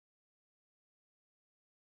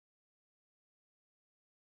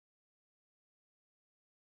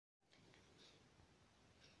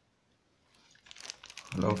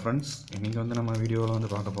Hello friends, இன்னைக்கு வந்து நம்ம வீடியோவில் வந்து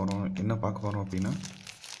பார்க்க போகிறோம் அப்படின்னா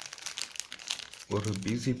ஒரு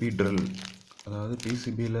PCB drill, அதாவது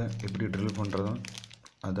PCBயில் எப்படி ட்ரில் பண்ணுறதும்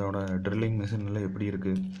அதோட ட்ரில்லிங் மிஷினில் எப்படி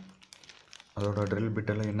இருக்குது, அதோட ட்ரில்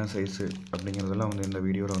பிட்டெல்லாம் என்ன சைஸு அப்படிங்கிறதெல்லாம் வந்து இந்த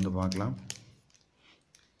வீடியோவில் வந்து பார்க்கலாம்.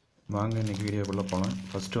 வாங்க இன்றைக்கி வீடியோக்குள்ளே போகலாம்.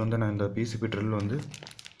 ஃபஸ்ட்டு வந்து நான் இந்த PCB drill வந்து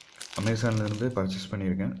அமேசான்லேருந்து பர்ச்சேஸ்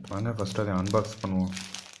பண்ணியிருக்கேன். வாங்க ஃபஸ்ட்டு அதை அன்பாக்ஸ் பண்ணுவோம்.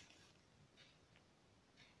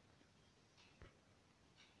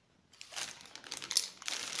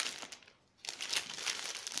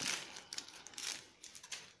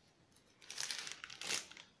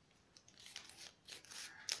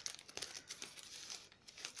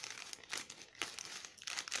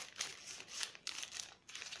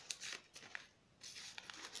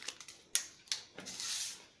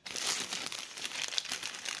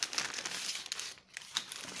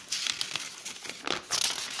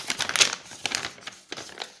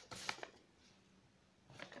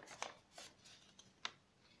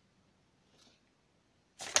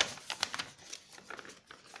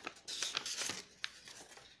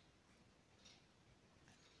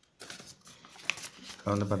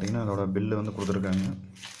 வந்து பார்த்திங்கன்னா அதோட பில்லு வந்து கொடுத்துருக்காங்க.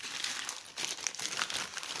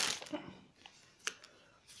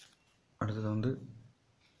 அடுத்தது வந்து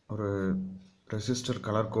ஒரு ரெசிஸ்டர்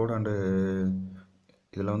கலர் கோட் அண்டு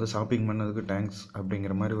இதில் வந்து ஷாப்பிங் பண்ணதுக்கு தேங்க்ஸ்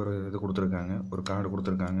அப்படிங்கிற மாதிரி ஒரு இது கொடுத்துருக்காங்க, ஒரு கார்டு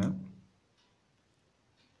கொடுத்துருக்காங்க.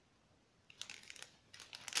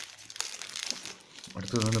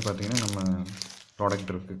 அடுத்தது வந்து பார்த்திங்கன்னா நம்ம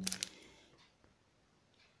ப்ராடக்ட் இருக்குது.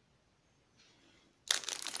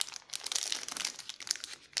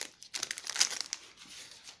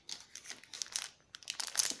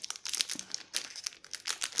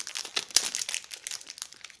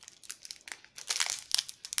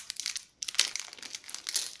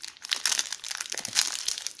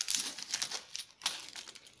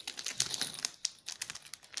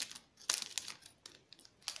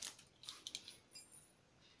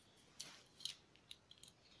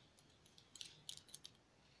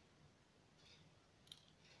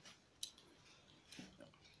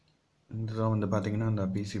 இதுதான் வந்து பார்த்திங்கன்னா அந்த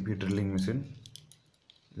PCB ட்ரில்லிங் மிஷின்.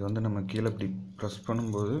 இது வந்து நம்ம கீழே இப்படி ப்ரெஸ்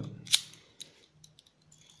பண்ணும்போது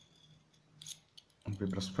இப்படி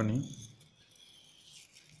ப்ரெஸ் பண்ணி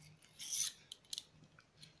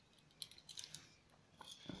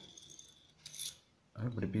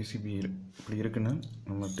இப்படி PCB இப்படி இருக்குன்னு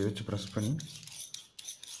நம்ம இப்படி வச்சு ப்ரெஸ்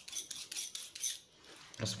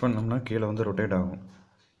பண்ணோம்னா கீழே வந்து ரொட்டேட் ஆகும்.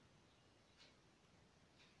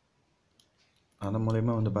 அதன்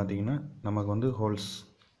மூலயமா வந்து பார்த்திங்கன்னா நமக்கு வந்து ஹோல்ஸ்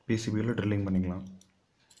PCBயில் ட்ரில்லிங் பண்ணிக்கலாம்.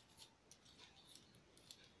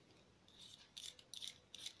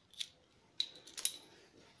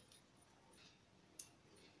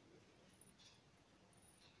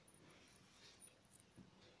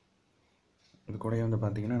 இது கூட வந்து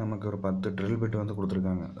பார்த்திங்கன்னா நமக்கு ஒரு 10 ட்ரில் பிட் வந்து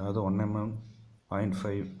கொடுத்துருக்காங்க. அதாவது 1 mm,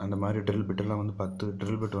 0.5 அந்த மாதிரி ட்ரில் பிட்டெல்லாம் வந்து 10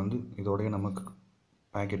 ட்ரில் பிட் வந்து இதோடைய நமக்கு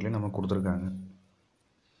பேக்கெட்லேயே நமக்கு கொடுத்துருக்காங்க.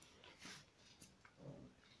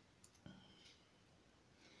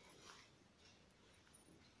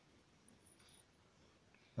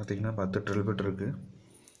 பார்த்திங்கன்னா 10 ட்ரில் பிட் இருக்குது.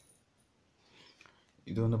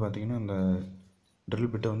 இது வந்து பார்த்திங்கன்னா அந்த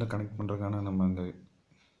ட்ரில் பிட்டை வந்து கனெக்ட் பண்ணுறதுக்கான நம்ம அந்த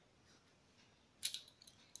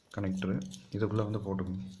கனெக்டரு இதுக்குள்ளே வந்து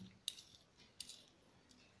போட்டுக்கணும்.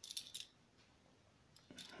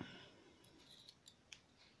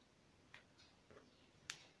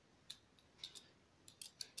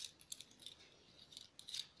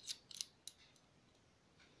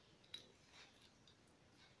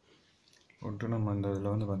 போட்டு நம்ம அந்த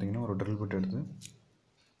இதில் வந்து பார்த்திங்கன்னா ஒரு ட்ரில் பிட் எடுத்து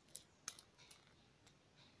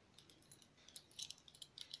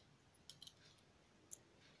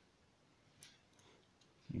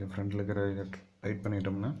இந்த ஃப்ரண்டில் இருக்கிற இதை டைட்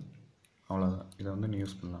பண்ணிட்டோம்னா அவ்வளோதான். இதை வந்து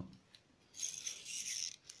யூஸ் பண்ணலாம்.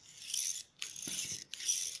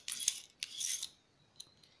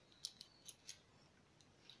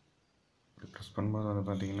 ப்ரெஸ் பண்ணும்போது வந்து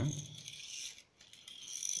பார்த்திங்கன்னா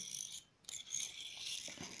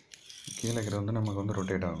கீழே இருக்கிறது வந்து நமக்கு வந்து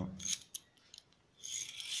ரொட்டேட் ஆகும்.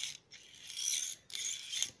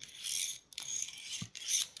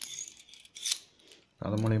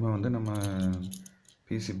 அது மூலயமா வந்து நம்ம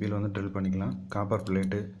PCBயில் வந்து ட்ரில் பண்ணிக்கலாம். காப்பர்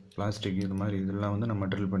பிளேட்டு, பிளாஸ்டிக் இது மாதிரி இதெல்லாம் வந்து நம்ம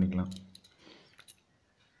ட்ரில் பண்ணிக்கலாம்.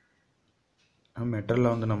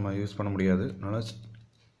 மெட்டலில் வந்து நம்ம யூஸ் பண்ண முடியாது. அதனால்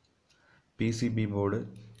PCB போர்டு,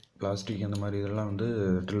 பிளாஸ்டிக் அந்த மாதிரி இதெல்லாம் வந்து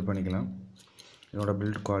ட்ரில் பண்ணிக்கலாம். இதோட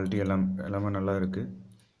பில்ட் குவாலிட்டி எல்லாமே நல்லா இருக்குது.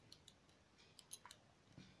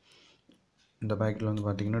 இந்த பேக்கெட்டில் வந்து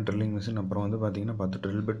பார்த்திங்கன்னா ட்ரில்லிங் மிஷின், அப்புறம் வந்து பார்த்திங்கன்னா 10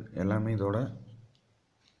 ட்ரில் பிட் எல்லாமே இதோட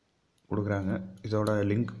கொடுக்குறாங்க. இதோட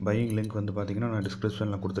லிங்க், பையிங் லிங்க் வந்து பார்த்திங்கன்னா நான்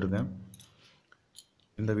டிஸ்கிரிப்ஷனில் கொடுத்துருக்கேன்.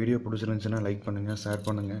 இந்த வீடியோ பிடிச்சிருந்துச்சுன்னா லைக் பண்ணுங்கள், ஷேர்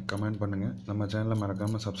பண்ணுங்கள், கமெண்ட் பண்ணுங்கள். நம்ம சேனலை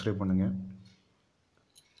மறக்காமல் சப்ஸ்கிரைப் பண்ணுங்கள்.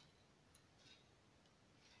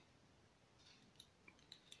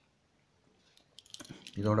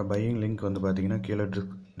 இதோட பையிங் லிங்க் வந்து பார்த்திங்கன்னா கீழே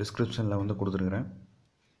டிஸ்கிரிப்ஷனில் வந்து கொடுத்துருக்குறேன்.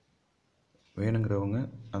 வேணுங்கிறவங்க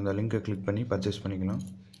அந்த லிங்கை கிளிக் பண்ணி பர்ச்சேஸ் பண்ணிக்கலாம்.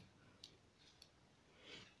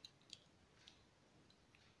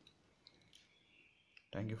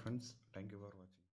 தேங்க்யூ ஃப்ரெண்ட்ஸ், தேங்க்யூ ஃபார் வாட்சிங்.